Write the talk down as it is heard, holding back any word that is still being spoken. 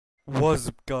What's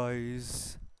up,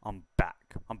 guys? I'm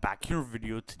back. I'm back here in a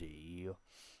video today.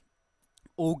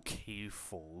 Okay,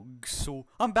 folks. So,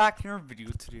 I'm back here in a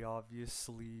video today,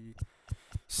 obviously.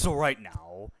 So, right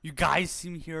now, you guys see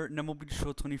me here in MLB The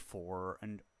Show 24,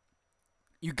 and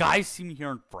you guys see me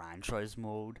here in franchise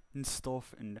mode and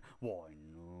stuff, and why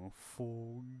no,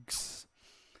 folks?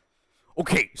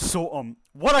 Okay, so,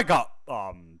 what I got,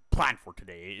 planned for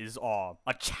today is, a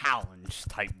challenge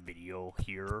type video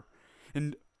here,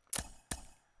 and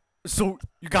so,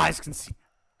 you guys can see,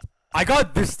 I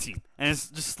got this team, and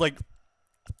it's just like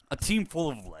a team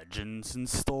full of legends and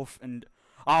stuff, and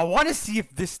I want to see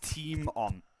if this team,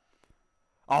 I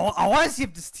want to see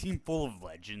if this team full of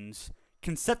legends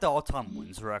can set the all-time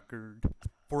wins record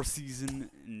for a season,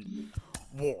 and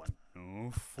one, no,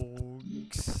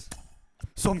 folks.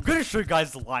 So, I'm gonna show you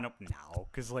guys the lineup now,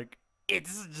 because, like,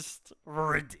 it's just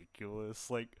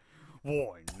ridiculous, like,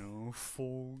 one, no,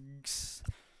 folks.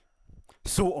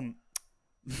 So,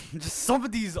 just some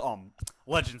of these,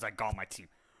 legends I got on my team.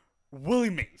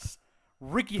 Willie Mays,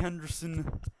 Ricky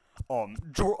Henderson,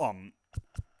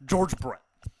 George Brett,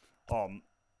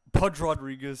 Pudge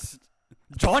Rodriguez,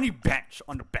 Johnny Bench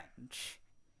on the bench.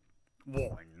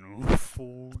 One,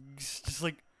 folks. Just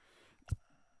like,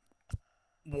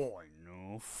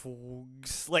 one,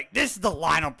 folks. Like, this is the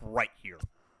lineup right here.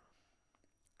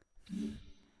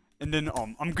 And then,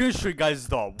 I'm gonna show you guys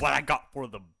what I got for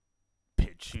the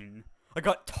pitching. I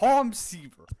got Tom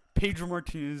Seaver, Pedro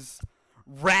Martinez,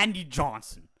 Randy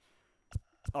Johnson,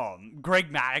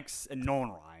 Greg Maddux, and Nolan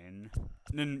Ryan.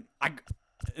 And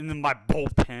then my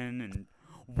bullpen and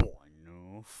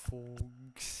one,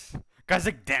 folks. Guys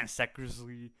like Dan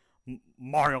Eckersley,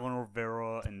 Mariano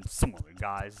Rivera, and some other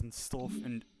guys and stuff.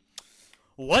 And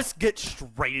let's get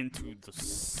straight into the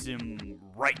sim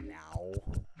right now.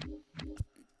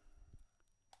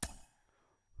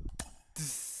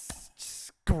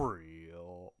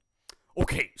 Real.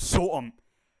 Okay, so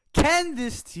can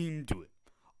this team do it?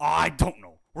 I don't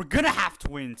know. We're gonna have to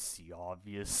wait and see,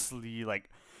 obviously. Like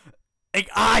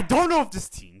I don't know if this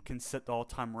team can set the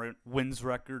all-time wins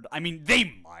record. I mean, they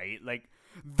might. Like,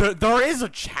 there is a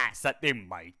chance that they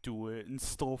might do it and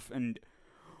stuff. And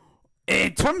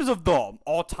in terms of the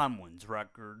all-time wins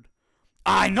record,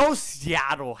 I know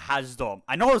Seattle has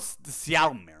I know the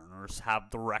Seattle Mariners have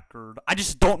the record. I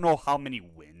just don't know how many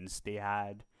wins they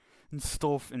had and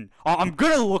stuff. And I'm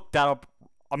gonna look that up.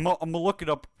 I'm gonna look it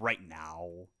up right now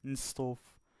and stuff.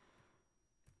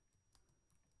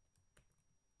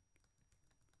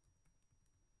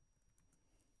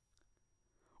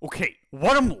 Okay,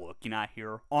 what I'm looking at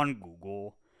here on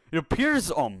Google, it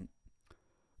appears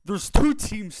there's two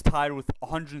teams tied with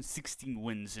 116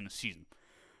 wins in a season.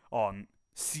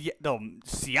 The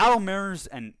Seattle Mariners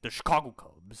and the Chicago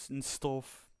Cubs and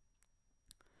stuff.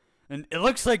 And it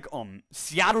looks like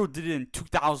Seattle did it in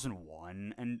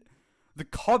 2001, and the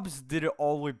Cubs did it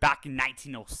all the way back in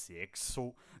 1906.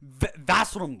 So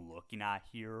that's what I'm looking at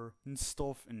here and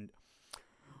stuff. And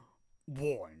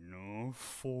one,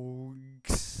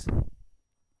 folks.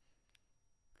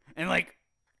 And like,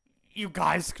 you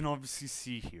guys can obviously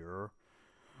see here,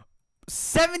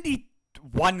 72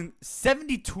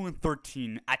 and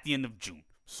 13 at the end of June.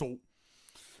 So,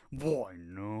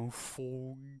 one,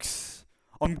 folks.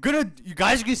 You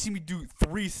guys are gonna see me do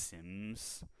 3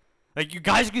 sims. Like, you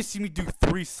guys are gonna see me do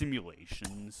 3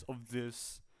 simulations of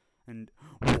this. And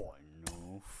one,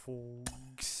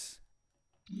 folks.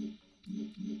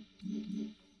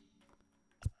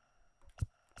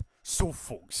 So,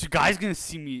 folks, you guys are gonna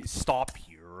see me stop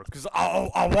here, because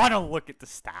I want to look at the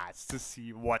stats to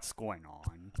see what's going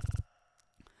on.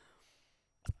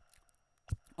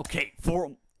 Okay,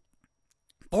 for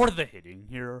the hitting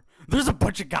here, there's a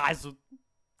bunch of guys with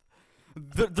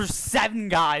there's 7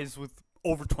 guys with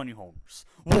over 20 homers.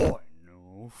 One,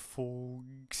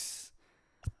 folks.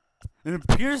 It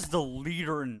appears the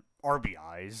leader in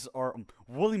RBIs are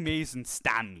Willie Mays and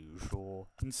Stan Musial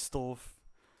and stuff.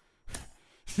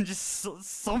 Just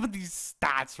some of these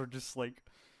stats are just like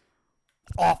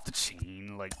off the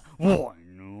chain. Like,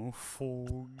 one,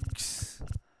 folks.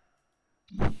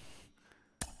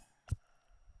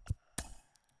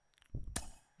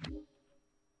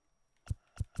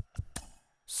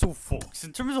 So, folks,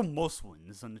 in terms of most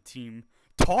wins on the team,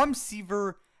 Tom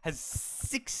Seaver has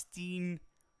 16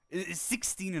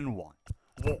 and 1.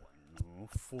 One,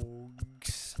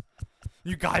 folks.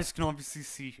 You guys can obviously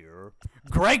see here.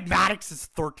 Greg Maddux is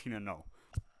 13 and 0.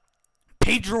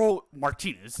 Pedro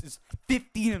Martinez is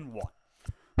 15 and 1.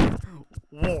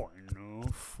 One,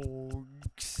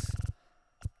 folks.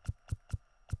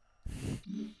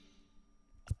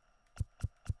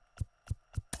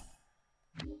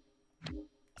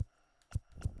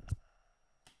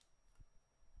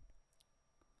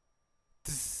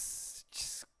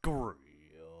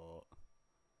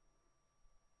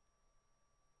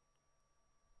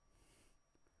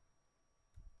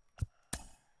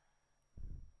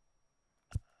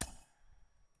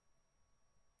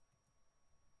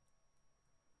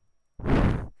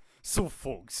 So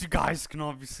folks, you guys can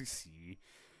obviously see,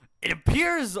 it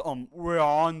appears we're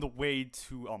on the way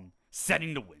to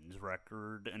setting the wins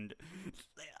record, and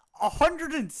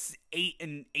 108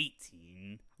 and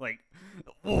 18. Like,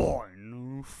 oh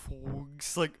no,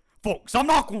 folks. Like, folks, I'm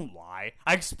not gonna lie.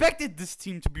 I expected this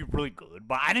team to be really good,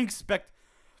 but I didn't expect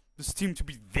this team to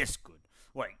be this good.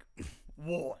 Like,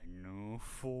 what no,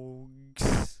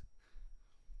 folks.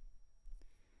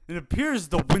 It appears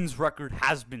the wins record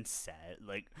has been set.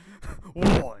 Like,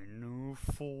 what no,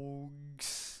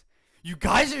 folks. You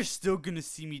guys are still gonna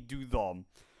see me do the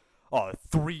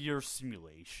 3-year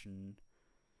simulation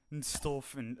and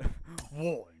stuff, and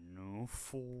what no,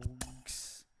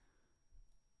 folks.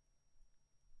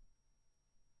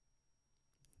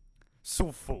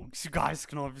 So, folks, you guys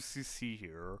can obviously see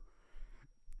here.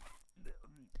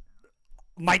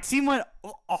 My team went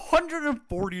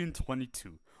 140 and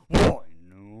 22. What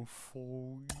no,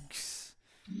 folks.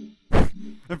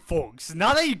 And folks,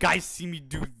 now that you guys see me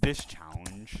do this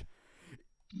challenge,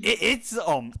 it's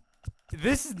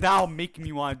this is now making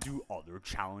me want to do other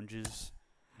challenges.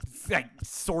 It's like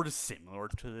sort of similar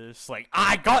to this. Like,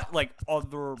 I got like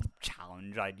other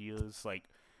challenge ideas. Like,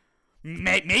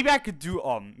 maybe I could do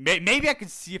maybe I could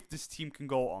see if this team can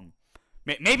go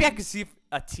maybe I could see if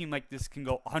a team like this can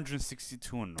go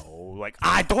 162 and 0. Like,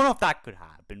 I don't know if that could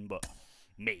happen, but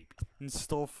maybe and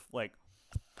stuff. Like,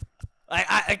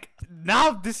 I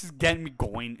now this is getting me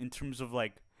going in terms of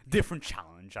like different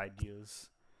challenge ideas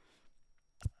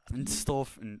and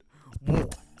stuff, and whoa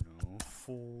no,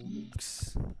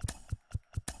 folks.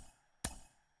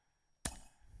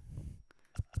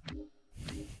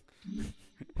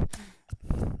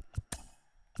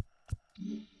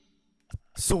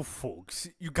 So folks,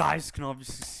 you guys can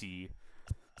obviously see,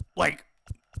 like,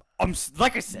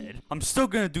 like I said, I'm still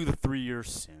gonna do the 3-year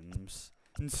sims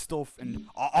and stuff, and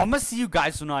I'm gonna see you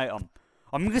guys when I'm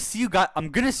gonna see you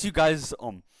guys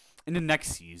in the next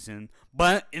season,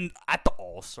 but at the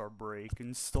All-Star break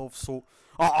and stuff. So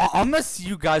I'm gonna see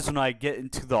you guys when I get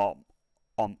into the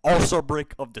All-Star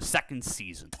break of the second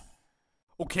season.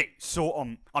 Okay, so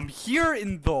I'm here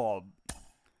in the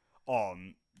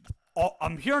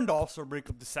All-Star break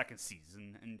of the second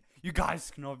season, and you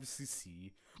guys can obviously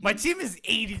see my team is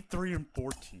 83 and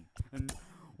 14, and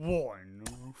one,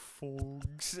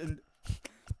 folks, and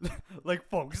like,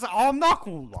 folks, I'm not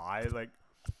gonna lie, like,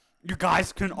 you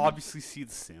guys can obviously see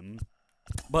the sim,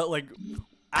 but like,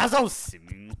 as I was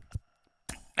simming,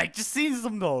 I just seen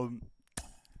some of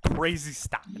the crazy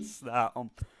stats that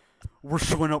were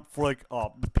showing up for like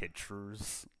the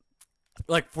pitchers.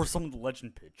 Like, for some of the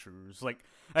legend pitchers, like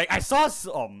I saw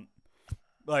some,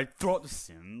 like, throughout the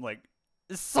sim, like,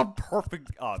 some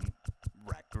perfect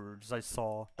records I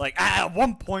saw. Like, at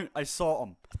one point I saw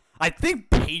I think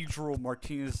Pedro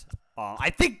Martinez, I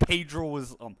think Pedro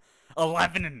was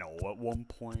 11 and 0 at one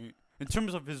point in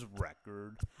terms of his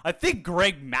record. I think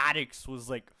Greg Maddux was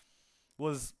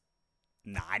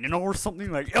 9 and 0 or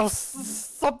something. Like, it was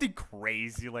something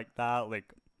crazy like that. Like,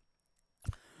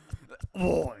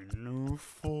 oh no,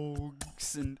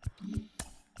 folks, and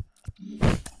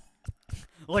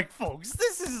like, folks,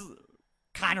 this is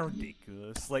kind of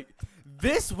ridiculous. Like,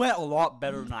 this went a lot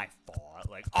better than I thought.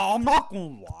 Like, I'm not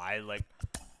gonna lie, like,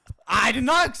 I did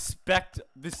not expect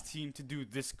this team to do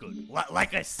this good.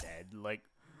 Like I said, like,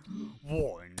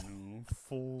 oh no,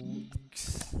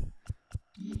 folks,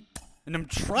 and I'm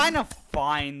trying to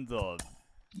find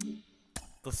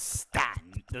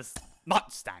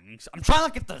not standings. I'm trying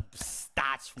to get the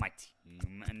stats for my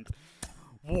team, and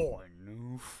oh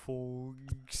no,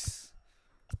 folks.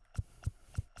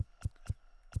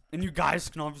 And you guys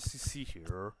can obviously see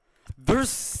here, there's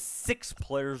 6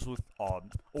 players with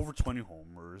over 20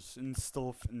 homers and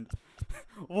stuff, and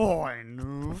oh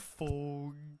no,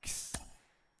 folks.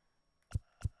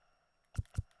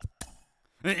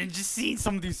 And just seeing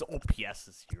some of these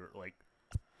OPSs here, like,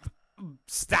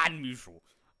 stat mutual.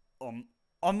 I'm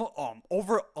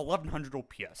over 1100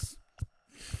 OPS.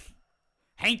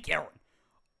 Hank Aaron,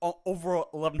 over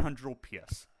 1100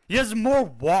 OPS. He has more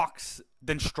walks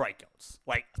than strikeouts.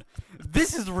 Like,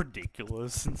 this is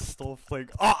ridiculous and stuff. Like,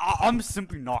 I'm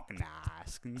simply not gonna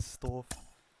ask and stuff.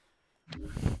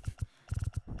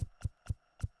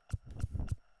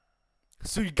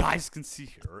 So you guys can see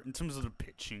here, in terms of the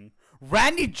pitching,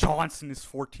 Randy Johnson is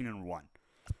 14 and 1.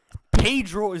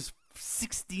 Pedro is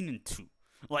 16 and 2.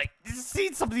 Like,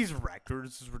 seeing some of these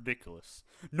records is ridiculous.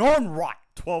 Norman Wright,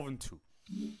 12 and 2.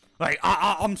 Like,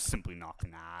 I'm simply not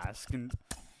gonna ask, and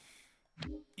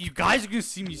you guys are gonna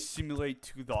see me simulate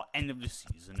to the end of the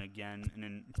season again, and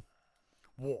then,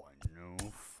 what no,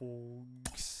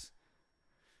 folks.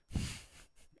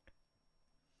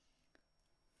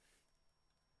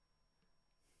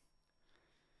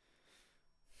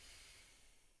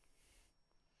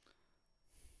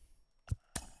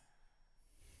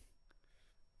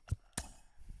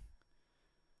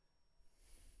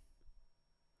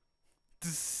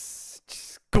 This is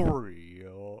just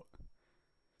real.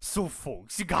 So,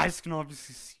 folks, you guys can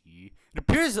obviously see it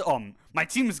appears my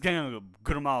team is getting a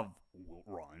good amount of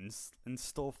runs and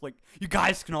stuff. Like, you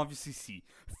guys can obviously see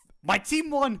my team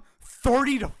won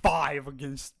 30-5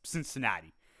 against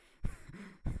Cincinnati.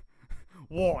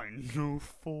 One, no,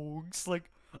 folks. Like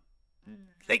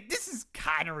this is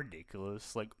kind of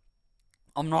ridiculous. Like,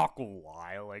 I'm not gonna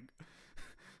lie. Like,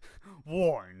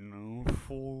 one, no,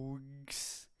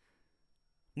 folks.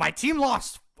 My team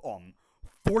lost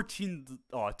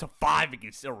 14-5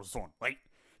 against Arizona. Like,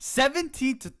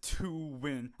 17-2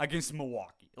 win against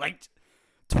Milwaukee. Like,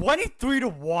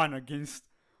 23-1 against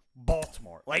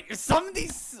Baltimore. Like, some of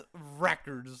these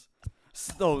records,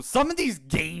 some of these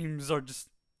games are just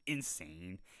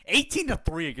insane.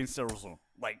 18-3 against Arizona.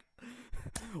 Like,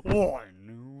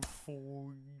 one,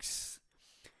 folks.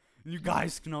 You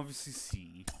guys can obviously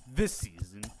see this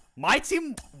season, my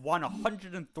team won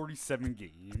 137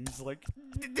 games. Like,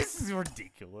 this is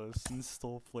ridiculous and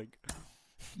stuff. Like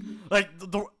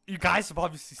you guys have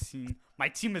obviously seen my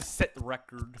team has set the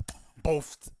record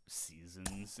both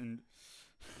seasons, and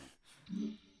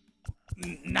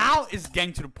now it's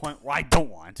getting to the point where I don't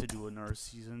want to do another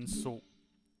season. So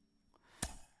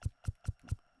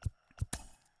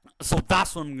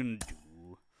that's what I'm gonna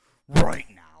do right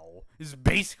now. Is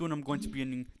basically when I'm going to be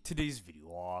ending today's video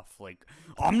off. Like,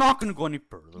 I'm not gonna go any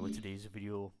further with today's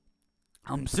video.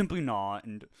 I'm simply not,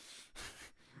 and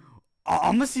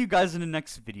I'm gonna see you guys in the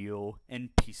next video, and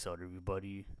peace out,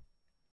 everybody.